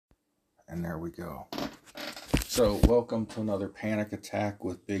And there we go. So, welcome to another Panic Attack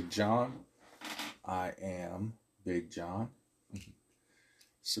with Big John. I am Big John.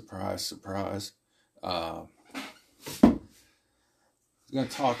 Surprise, surprise. I'm going to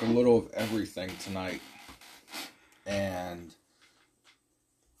talk a little of everything tonight. And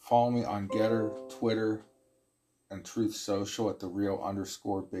follow me on Getter, Twitter, and Truth Social at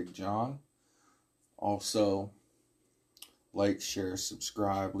 @thereal_Big John. Also, like, share,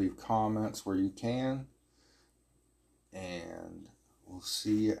 subscribe, leave comments where you can. And we'll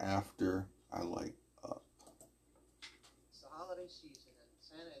see you after I light up. It's the holiday season, and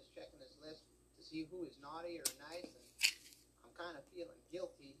Santa is checking his list to see who is naughty or nice, and I'm kind of feeling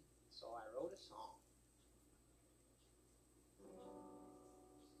guilty, so I wrote a song.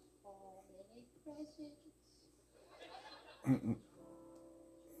 So many presents, so little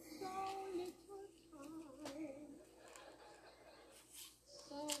time.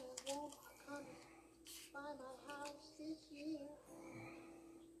 Santa won't come by my house this year,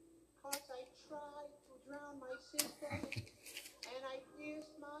 'cause I tried to drown my sister, and I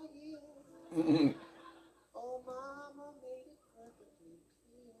pierced my ear. Oh, Mama made it perfectly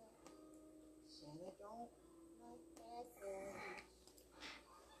clear, Santa don't like bad boys,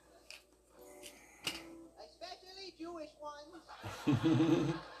 especially Jewish ones.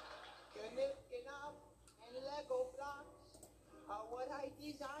 Knitting up and Lego blocks are what I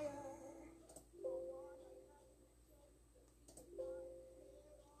desire.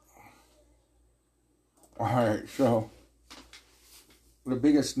 Alright, so the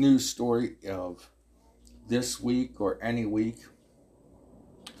biggest news story of this week or any week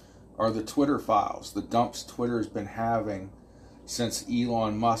are the Twitter files, the dumps Twitter has been having since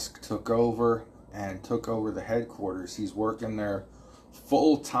Elon Musk took over the headquarters. He's working there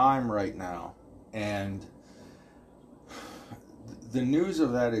full time right now, and the news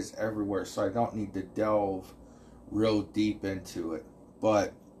of that is everywhere, so I don't need to delve real deep into it.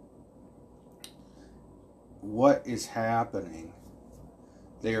 But what is happening?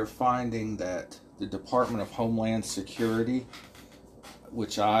 They are finding that the Department of Homeland Security,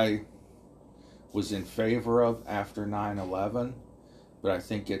 which I was in favor of after 9/11, but I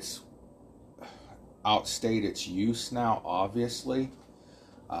think it's outstayed its use now, obviously.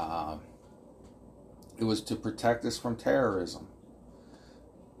 It was to protect us from terrorism.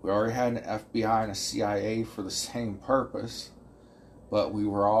 We already had an FBI and a CIA for the same purpose, but we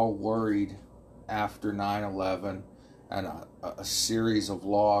were all worried after 9/11 and a series of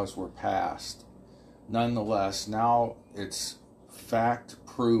laws were passed. Nonetheless, now it's fact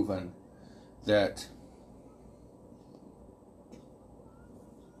proven that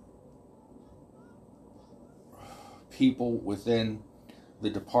people within the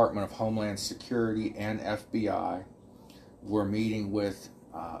Department of Homeland Security and FBI were meeting with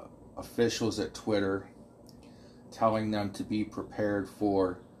officials at Twitter, telling them to be prepared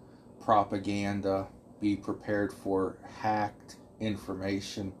for propaganda, be prepared for hacked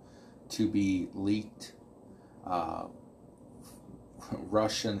information to be leaked,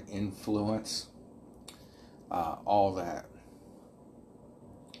 Russian influence, all that.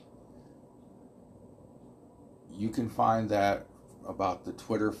 You can find that about the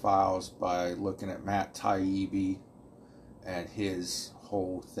Twitter files by looking at Matt Taibbi and his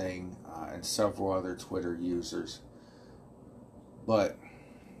whole thing, and several other Twitter users. But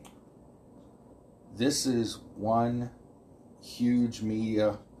this is one huge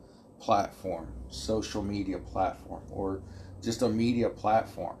media platform, social media platform, or just a media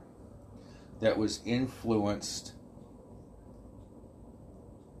platform that was influenced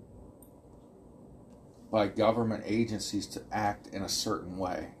by government agencies to act in a certain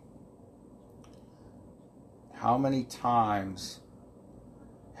way. How many times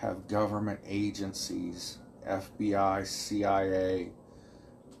have government agencies, FBI, CIA,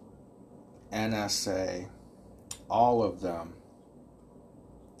 NSA, all of them,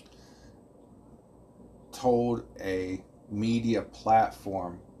 told a media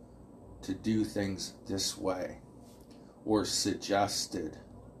platform to do things this way, or suggested,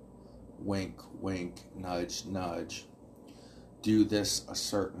 wink, wink, nudge, nudge, do this a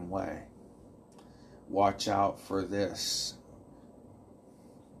certain way, watch out for this.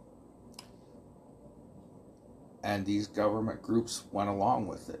 And these government groups went along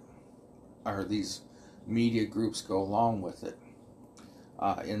with it, or these media groups go along with it.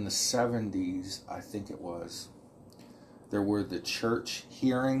 In the 70s, I think it was, there were the church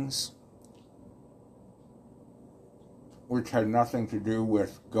hearings, which had nothing to do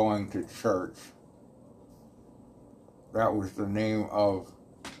with going to church. That was the name of,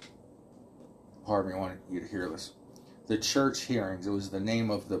 pardon me, I want you to hear this. the church hearings. It was the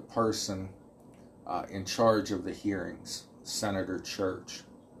name of the person in charge of the hearings, Senator Church.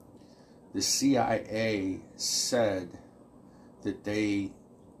 The CIA said that they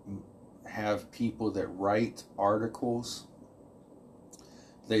have people that write articles.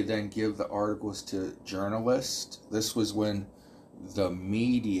 They then give the articles to journalists. This was when the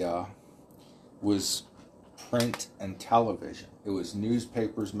media was print and television. It was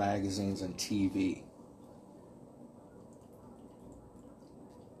newspapers, magazines, and TV.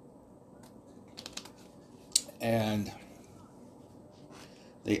 And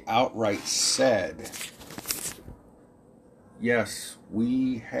they outright said, yes,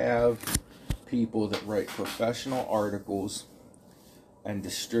 we have people that write professional articles and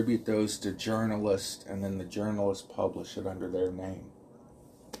distribute those to journalists, and then the journalists publish it under their name.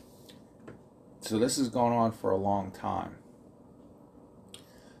 So this has gone on for a long time.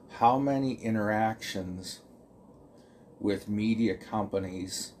 How many interactions with media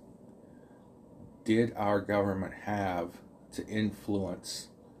companies did our government have to influence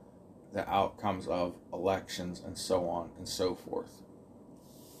the outcomes of elections and so on and so forth?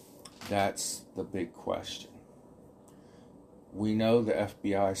 That's the big question. We know the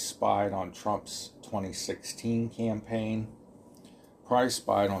FBI spied on Trump's 2016 campaign. Probably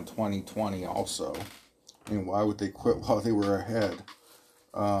spied on 2020 also. I mean, why would they quit while they were ahead?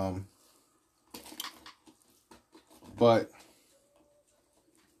 But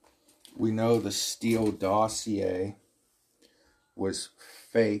we know the Steele dossier was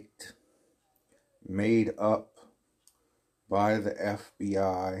faked, made up by the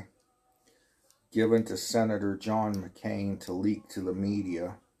FBI, given to Senator John McCain to leak to the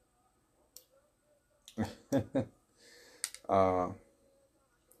media.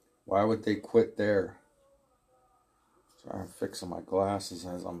 Why would they quit there? Sorry, I'm fixing my glasses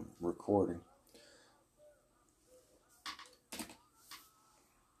as I'm recording.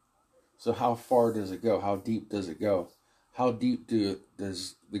 So how far does it go? How deep does it go? How deep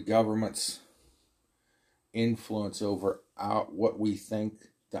does the government's influence over what we think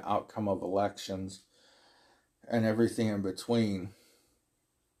the outcome of elections and everything in between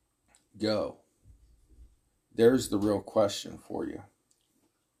go? There's the real question for you.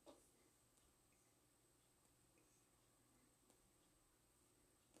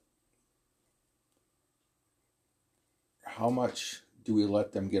 How much do we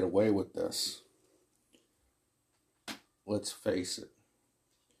let them get away with this? Let's face it.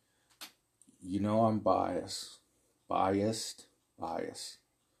 You know I'm biased.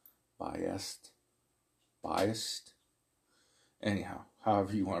 Anyhow,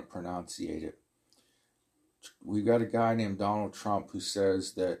 however you want to pronunciate it. We got a guy named Donald Trump who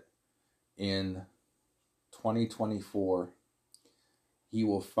says that in 2024, he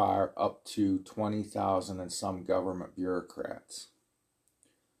will fire up to 20,000 and some government bureaucrats.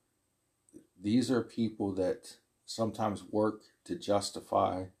 These are people that sometimes work to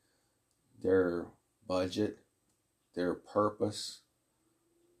justify their budget, their purpose,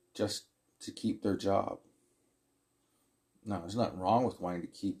 just to keep their job. No, there's nothing wrong with wanting to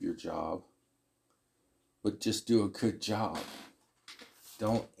keep your job, but just do a good job.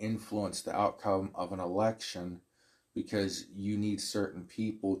 Don't influence the outcome of an election because you need certain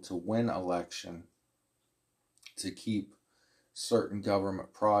people to win election to keep certain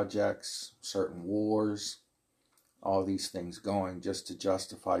government projects, certain wars, all these things going just to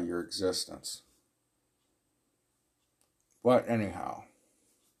justify your existence. But anyhow,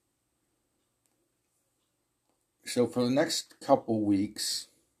 so for the next couple weeks,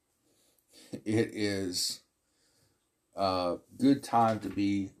 it is a good time to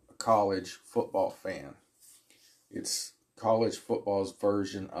be a college football fan. It's college football's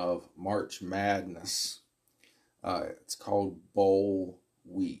version of March Madness. It's called Bowl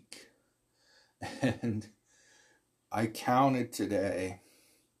Week. And I counted today,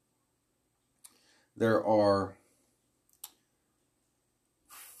 there are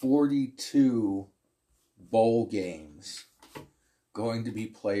 42 bowl games going to be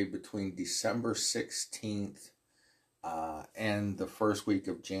played between December 16th and the first week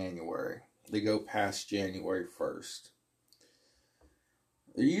of January. They go past January 1st.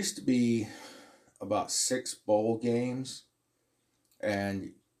 There used to be about 6 bowl games,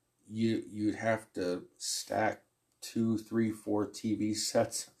 and you'd have to stack 2, 3, 4 TV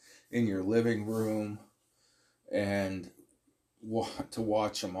sets in your living room and to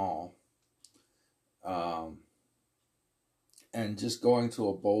watch them all. And just going to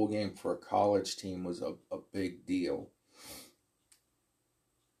a bowl game for a college team was a big deal.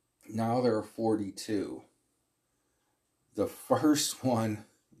 Now there are 42. The first one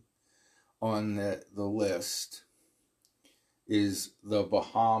on the list is the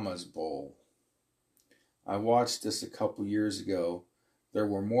Bahamas Bowl. I watched this a couple years ago. There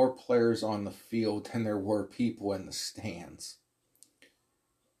were more players on the field than there were people in the stands.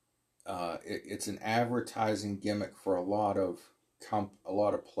 It's an advertising gimmick for a lot of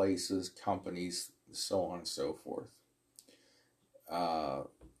places, companies, so on and so forth.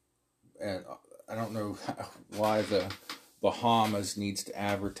 And I don't know why the Bahamas needs to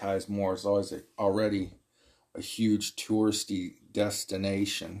advertise more. It's always already a huge touristy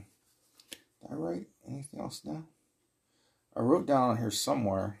destination. Did I write anything else now? I wrote down on here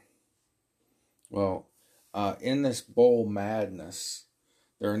somewhere. Well, in this bowl madness,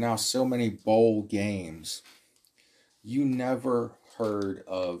 there are now so many bowl games. You never heard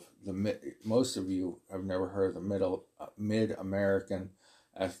of most of you have never heard of the Mid-American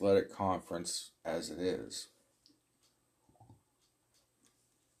Athletic Conference as it is.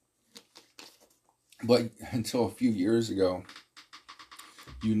 But until a few years ago,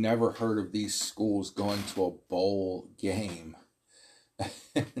 you never heard of these schools going to a bowl game.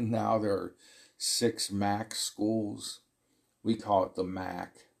 Now there are 6 MAC schools. We call it the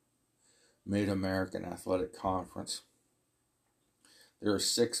MAC, Mid-American Athletic Conference. There are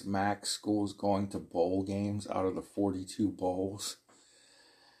 6 MAC schools going to bowl games out of the 42 bowls.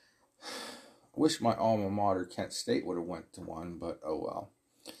 I wish my alma mater, Kent State, would have went to one, but oh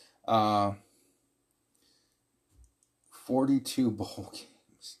well. 42 bowl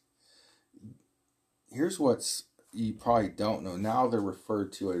games. Here's what's you probably don't know. Now they're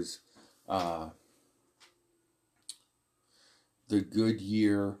referred to as the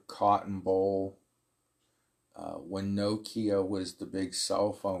Goodyear Cotton Bowl. When Nokia was the big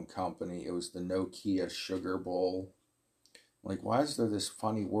cell phone company, it was the Nokia Sugar Bowl. Like, why is there this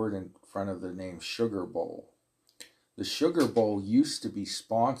funny word in front of the name Sugar Bowl? The Sugar Bowl used to be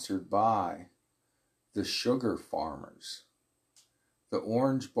sponsored by the sugar farmers. The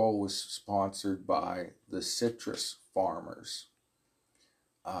Orange Bowl was sponsored by the citrus farmers.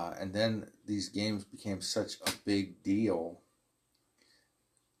 And then these games became such a big deal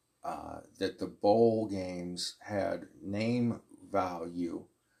that the bowl games had name value,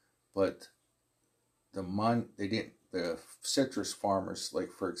 but the citrus farmers,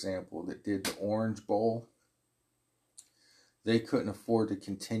 like for example, that did the Orange Bowl, they couldn't afford to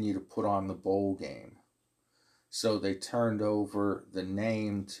continue to put on the bowl game. So they turned over the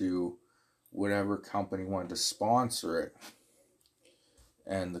name to whatever company wanted to sponsor it.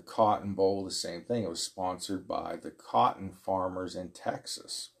 And the Cotton Bowl, the same thing. It was sponsored by the cotton farmers in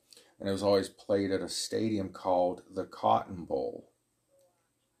Texas. And it was always played at a stadium called the Cotton Bowl.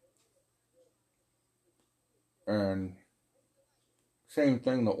 And same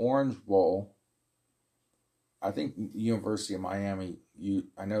thing, the Orange Bowl. I think University of Miami,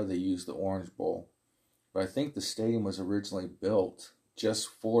 I know they use the Orange Bowl. But I think the stadium was originally built just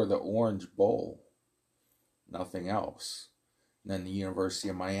for the Orange Bowl. Nothing else. And then the University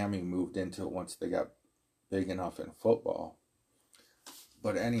of Miami moved into it once they got big enough in football.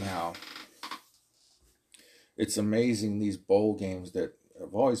 But anyhow, it's amazing these bowl games that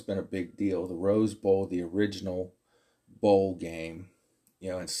have always been a big deal. The Rose Bowl, the original bowl game,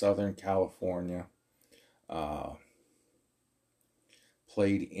 in Southern California,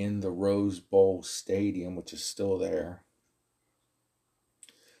 played in the Rose Bowl Stadium, which is still there.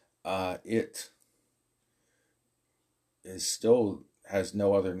 It is still has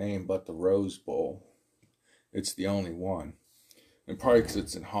no other name but the Rose Bowl. It's the only one. And probably because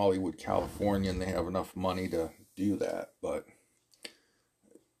it's in Hollywood, California, and they have enough money to do that. But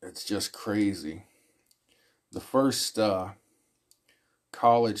it's just crazy. The first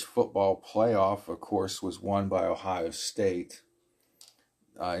college football playoff, of course, was won by Ohio State.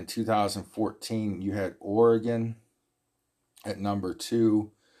 In 2014, you had Oregon at number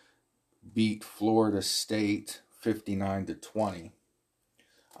 2 beat Florida State 59-20.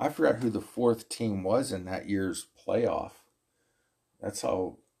 I forgot who the 4th team was in that year's playoff. That's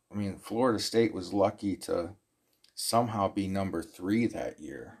how, Florida State was lucky to somehow be number 3 that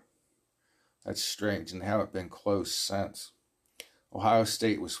year. That's strange, and they haven't been close since. Ohio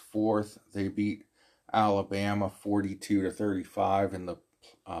State was 4th. They beat Alabama 42-35 in the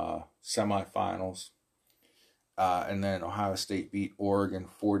semifinals. And then Ohio State beat Oregon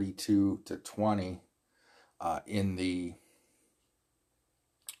 42-20 in the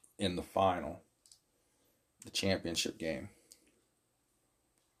final, the championship game.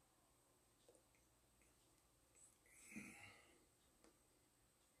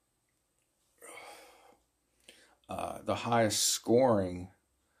 The highest scoring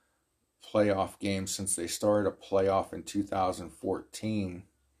playoff game since they started a playoff in 2014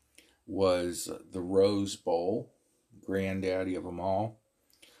 was the Rose Bowl, granddaddy of them all.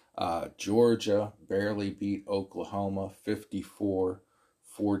 Georgia barely beat Oklahoma 54-48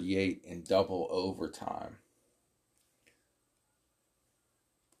 in double overtime.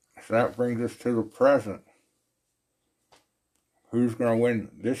 So that brings us to the present. Who's going to win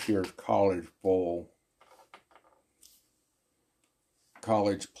this year's college playoff?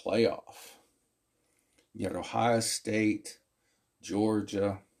 You got Ohio State,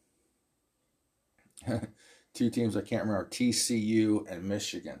 Georgia, two teams I can't remember, TCU and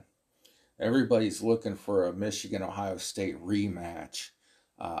Michigan. Everybody's looking for a Michigan-Ohio State rematch.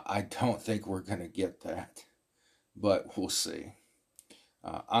 I don't think we're going to get that, but we'll see.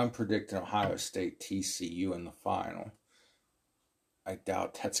 I'm predicting Ohio State TCU in the final. I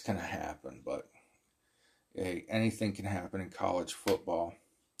doubt that's going to happen, but hey, anything can happen in college football.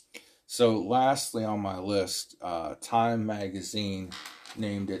 So lastly on my list, Time Magazine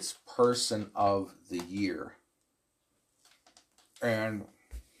named its Person of the Year. And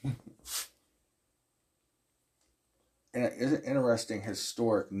an interesting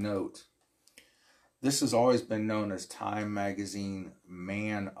historic note. This has always been known as Time Magazine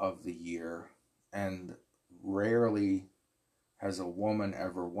Man of the Year, and rarely has a woman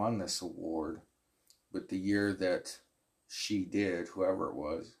ever won this award. But the year that she did, whoever it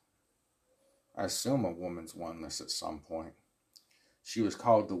was, I assume a woman's won this at some point. She was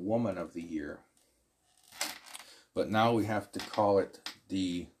called the Woman of the Year. But now we have to call it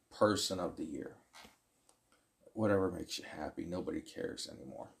the Person of the Year. Whatever makes you happy. Nobody cares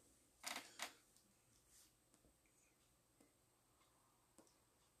anymore.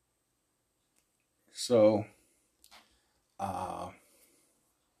 So,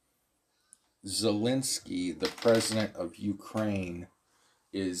 Zelensky, the president of Ukraine,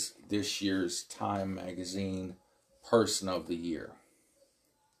 is this year's Time Magazine Person of the Year.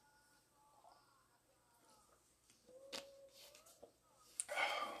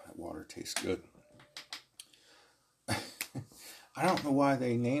 That water tastes good. I don't know why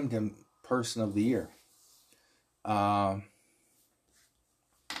they named him Person of the Year.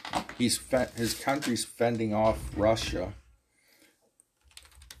 His country's fending off Russia.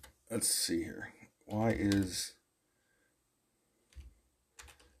 Let's see here. Why is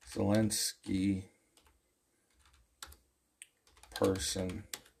Zelensky Person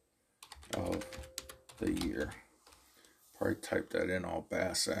of the Year? Probably type that in all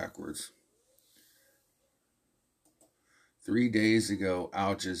bass-ackwards. 3 days ago,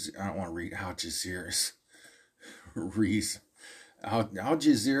 Al Jazeera, I don't want to read Al Jazeera's reason. Al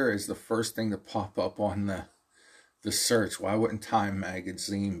Jazeera is the first thing to pop up on the search. Why wouldn't Time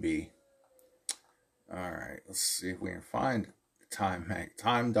Magazine be? All right, let's see if we can find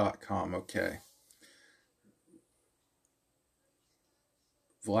Time.com. Okay.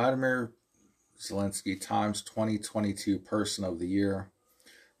 Vladimir Zelensky, Times 2022 Person of the Year.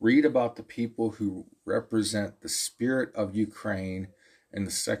 Read about the people who represent the spirit of Ukraine in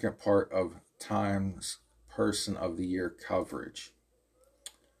the second part of Times Person of the Year coverage.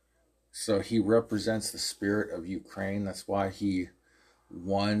 So he represents the spirit of Ukraine. That's why he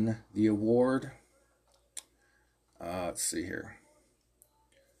won the award. Let's see here.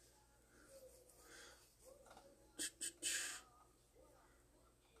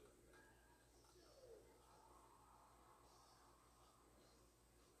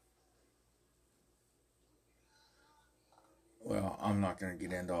 Well, I'm not going to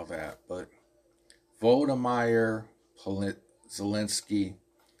get into all that, but Volodymyr Zelensky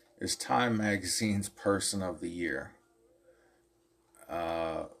is Time Magazine's Person of the Year.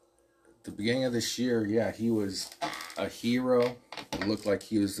 At the beginning of this year, yeah, he was a hero. It looked like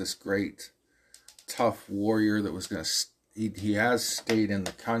he was this great, tough warrior that was going to... He has stayed in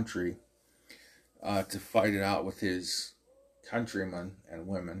the country to fight it out with his countrymen and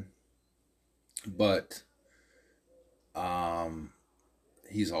women. But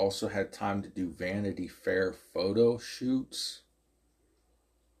he's also had time to do Vanity Fair photo shoots.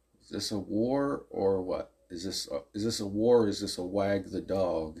 Is this a war or what? Is this a war or is this a wag the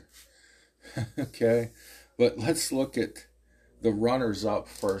dog? Okay, but let's look at the runners-up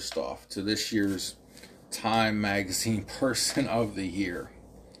first off to this year's Time Magazine Person of the Year.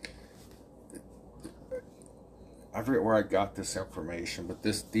 I forget where I got this information, but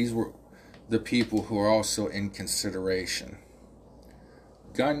these were the people who are also in consideration.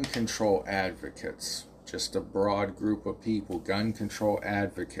 Gun control advocates, just a broad group of people, gun control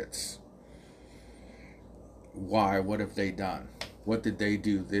advocates. Why? What have they done? What did they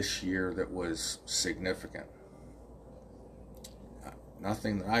do this year that was significant?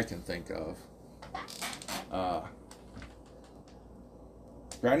 Nothing that I can think of.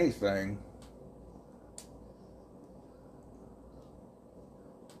 If anything,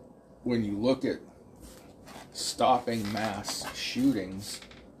 when you look at stopping mass shootings,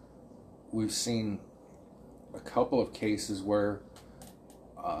 we've seen a couple of cases where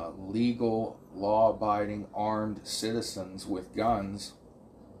legal, law-abiding, armed citizens with guns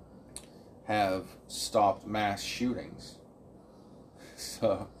have stopped mass shootings.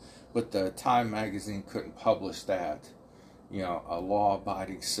 So, but the Time magazine couldn't publish that. You know, a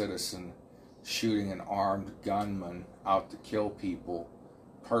law-abiding citizen shooting an armed gunman out to kill people,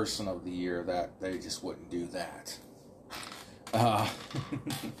 person of the year, that they just wouldn't do that.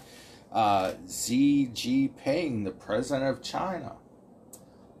 Xi Jinping, the president of China.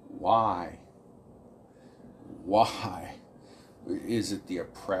 Why? Why? Is it the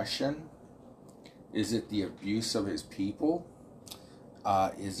oppression? Is it the abuse of his people?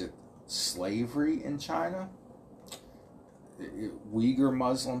 Is it slavery in China? Uyghur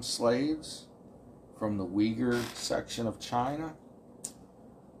Muslim slaves from the Uyghur section of China?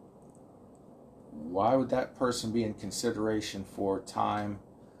 Why would that person be in consideration for Time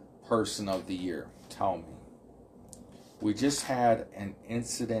Person of the Year? Tell me. We just had an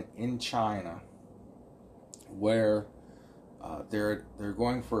incident in China where they're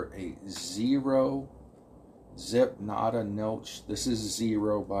going for a zero zip, nada, nilch. This is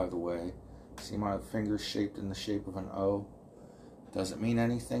zero, by the way. See my finger shaped in the shape of an O? Doesn't mean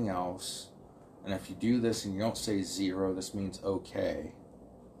anything else. And if you do this and you don't say zero, this means okay.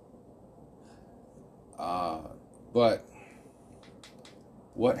 But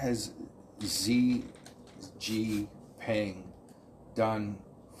what has Xi Jinping done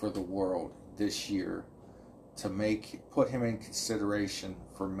for the world this year to put him in consideration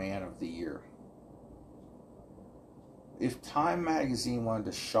for Man of the Year? If Time magazine wanted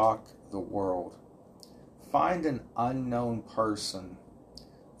to shock the world, find an unknown person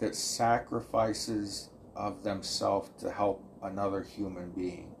that sacrifices of themselves to help another human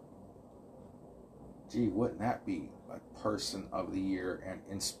being. Gee, wouldn't that be a person of the year and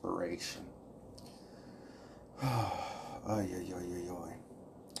inspiration? I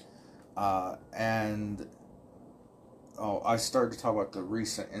started to talk about the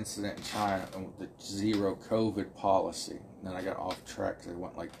recent incident in China and the zero COVID policy. And then I got off track because I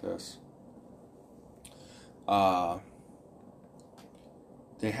went like this.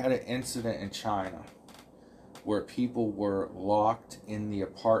 They had an incident in China where people were locked in the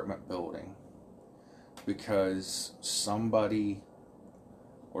apartment building because somebody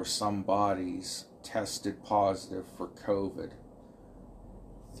or some bodies tested positive for COVID.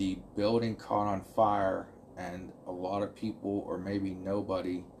 The building caught on fire and a lot of people, or maybe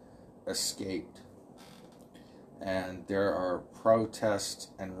nobody, escaped. And there are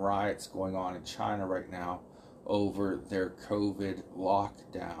protests and riots going on in China right now over their COVID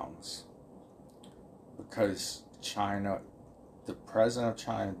lockdowns because China, the president of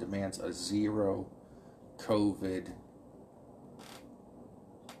China, demands a zero COVID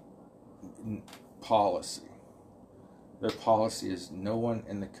policy. Their policy is no one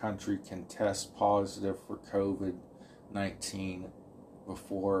in the country can test positive for COVID-19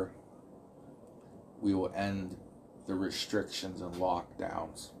 before we will end the restrictions and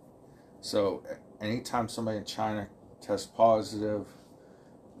lockdowns. So anytime somebody in China tests positive,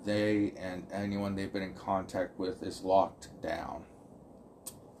 they and anyone they've been in contact with is locked down.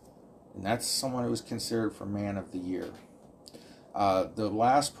 And that's someone who was considered for Man of the Year. The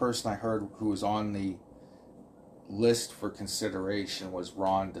last person I heard who was on the list for consideration was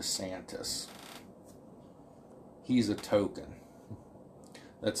Ron DeSantis. He's a token.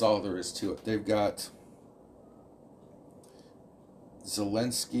 That's all there is to it. They've got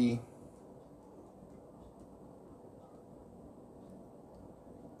Zelensky.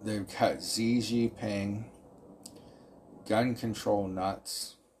 They've got Xi Jinping, gun control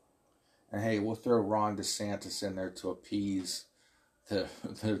nuts, and hey, we'll throw Ron DeSantis in there to appease the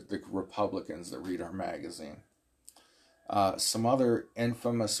Republicans that read our magazine. Some other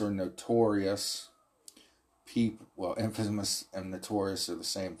infamous or notorious people, well, infamous and notorious are the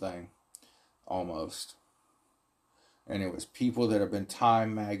same thing, almost. Anyways, people that have been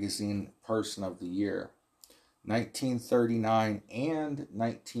Time Magazine Person of the Year. 1939 and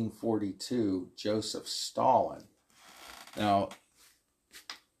 1942, Joseph Stalin. Now,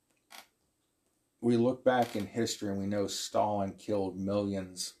 we look back in history and we know Stalin killed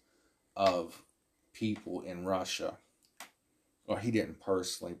millions of people in Russia. Well, he didn't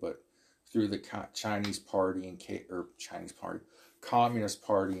personally, but through the Communist Party and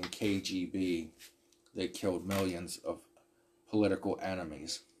KGB, they killed millions of political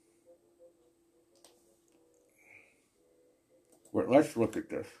enemies. Well, let's look at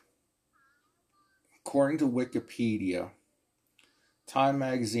this. According to Wikipedia, Time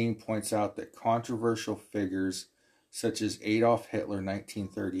magazine points out that controversial figures such as Adolf Hitler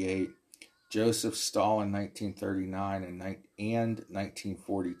 1938, Joseph Stalin 1939 and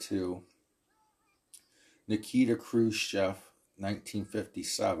 1942, Nikita Khrushchev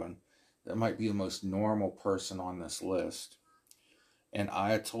 1957, that might be the most normal person on this list, and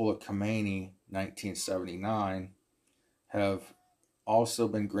Ayatollah Khomeini 1979 have also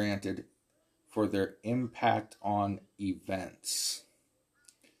been granted for their impact on events.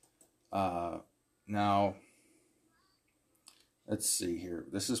 Now, let's see here.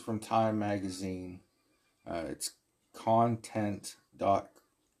 This is from Time Magazine. It's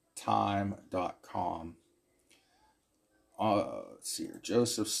content.time.com. Let's see here.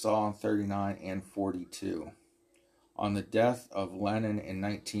 Joseph Stalin, 39 and 42. On the death of Lenin in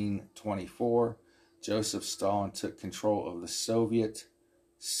 1924, Joseph Stalin took control of the Soviet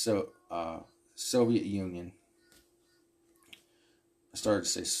Union. I started to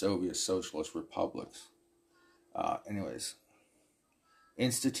say Soviet Socialist Republics. Anyways,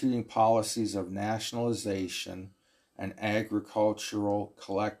 instituting policies of nationalization and agricultural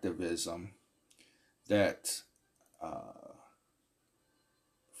collectivism that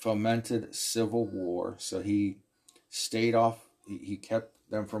fomented civil war. So he stayed off, he kept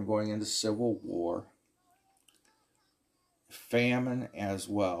them from going into civil war, famine, as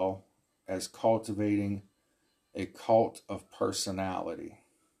well as cultivating a cult of personality.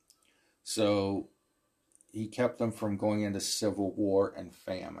 So he kept them from going into civil war and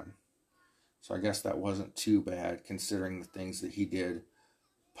famine. So I guess that wasn't too bad considering the things that he did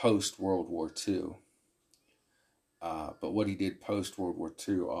post World War II. But what he did post World War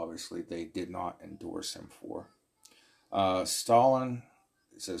II, obviously, they did not endorse him for. Stalin,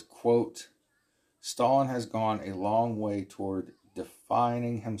 it says, quote, Stalin has gone a long way toward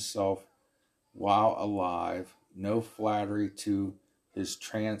defining himself while alive. No flattery to his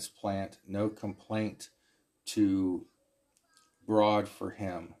transplant, no complaint too broad for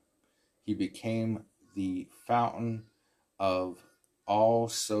him. He became the fountain of all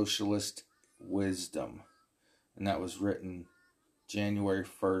socialist wisdom. And that was written January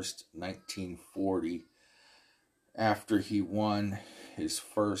 1st, 1940, after he won his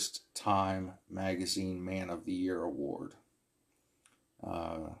first Time Magazine Man of the Year award.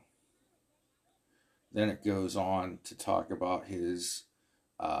 Then it goes on to talk about his,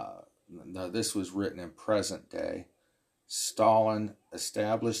 now this was written in present day. Stalin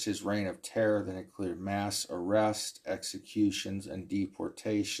established his reign of terror that included mass arrests, executions, and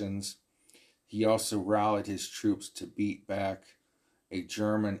deportations. He also rallied his troops to beat back a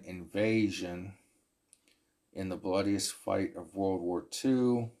German invasion in the bloodiest fight of World War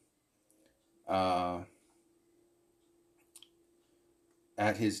II.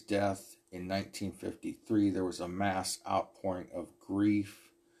 At his death in 1953, there was a mass outpouring of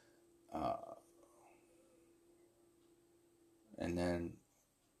grief. And then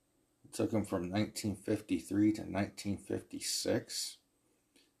it took him from 1953 to 1956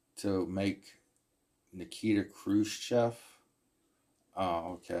 to make Nikita Khrushchev.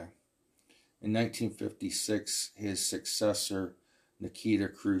 Oh, okay. In 1956, his successor, Nikita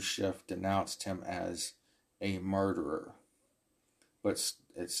Khrushchev, denounced him as a murderer. But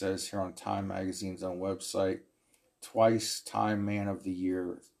it says here on Time Magazine's own website, twice Time Man of the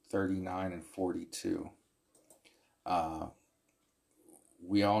Year, 39 and 42.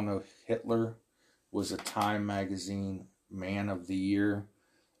 We all know Hitler was a Time Magazine Man of the Year.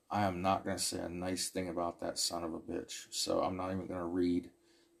 I am not going to say a nice thing about that son of a bitch. So I'm not even going to read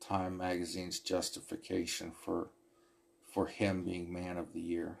Time Magazine's justification for him being Man of the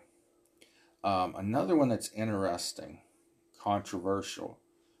Year. Another one that's interesting, controversial,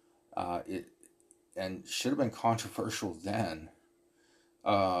 and should have been controversial then.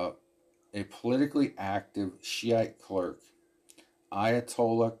 A politically active Shiite clerk,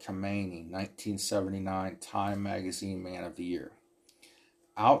 Ayatollah Khomeini, 1979 Time Magazine Man of the Year.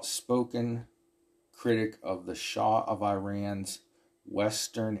 Outspoken critic of the Shah of Iran's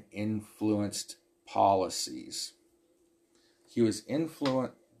Western-influenced policies. He was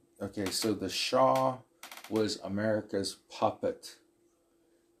influenced... Okay, so the Shah was America's puppet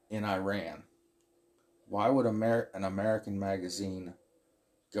in Iran. Why would an American magazine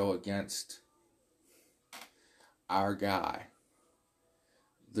go against our guy?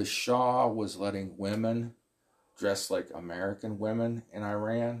 The Shah was letting women dress like American women in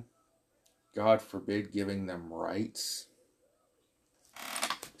Iran. God forbid giving them rights.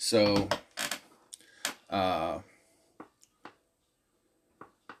 So,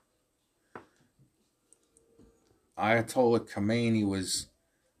 Ayatollah Khomeini was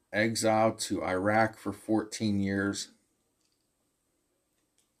exiled to Iraq for 14 years.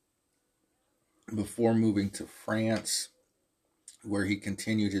 before moving to France, where he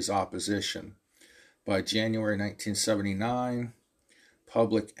continued his opposition. By January 1979,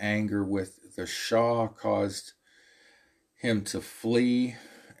 public anger with the Shah caused him to flee,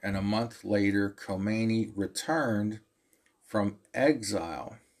 and a month later, Khomeini returned from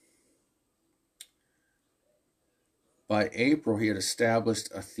exile. By April, he had established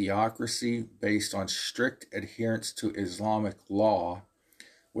a theocracy based on strict adherence to Islamic law,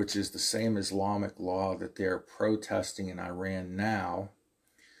 which is the same Islamic law that they're protesting in Iran now,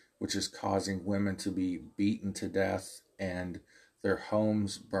 which is causing women to be beaten to death and their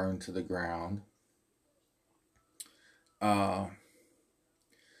homes burned to the ground. It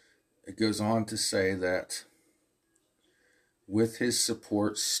goes on to say that with his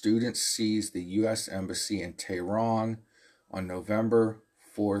support, students seized the U.S. Embassy in Tehran on November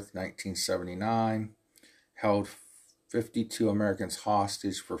 4th, 1979, held 52 Americans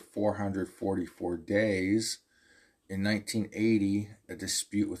hostage for 444 days. In 1980, a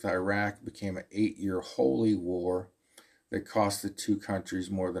dispute with Iraq became an 8-year holy war that cost the two countries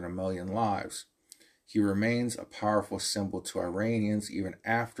more than 1 million lives. He remains a powerful symbol to Iranians even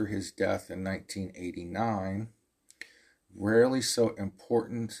after his death in 1989. Rarely has so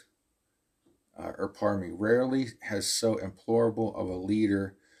implorable of a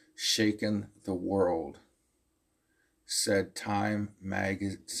leader shaken the world, said Time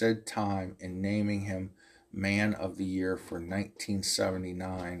in naming him Man of the Year for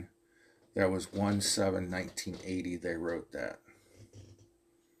 1979. That was 1/7/1980 they wrote that.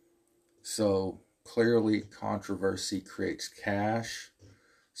 So clearly controversy creates cash.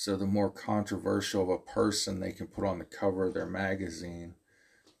 So the more controversial of a person they can put on the cover of their magazine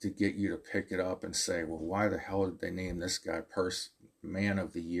to get you to pick it up and say, well, why the hell did they name this guy Man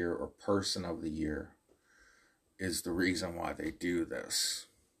of the Year or Person of the Year, is the reason why they do this.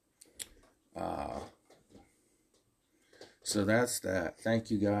 So that's that. Thank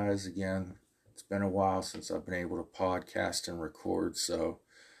you guys again. It's been a while since I've been able to podcast and record. So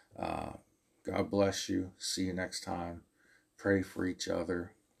God bless you. See you next time. Pray for each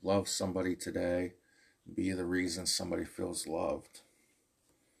other. Love somebody today. Be the reason somebody feels loved.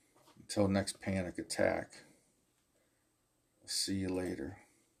 Until next panic attack. I'll see you later.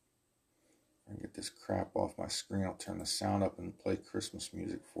 If I get this crap off my screen, I'll turn the sound up and play Christmas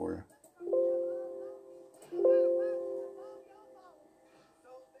music for you.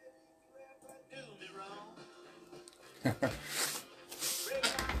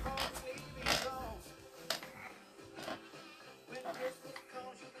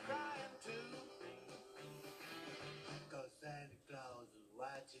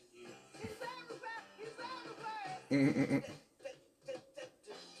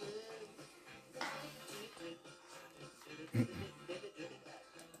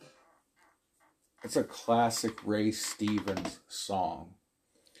 It's a classic Ray Stevens song.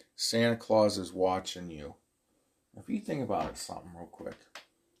 Santa Claus is watching you. If you think about it something real quick.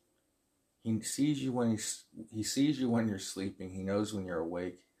 He sees you when you're sleeping. He knows when you're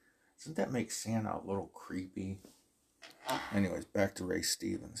awake. Doesn't that make Santa a little creepy? Anyways, back to Ray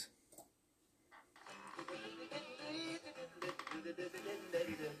Stevens.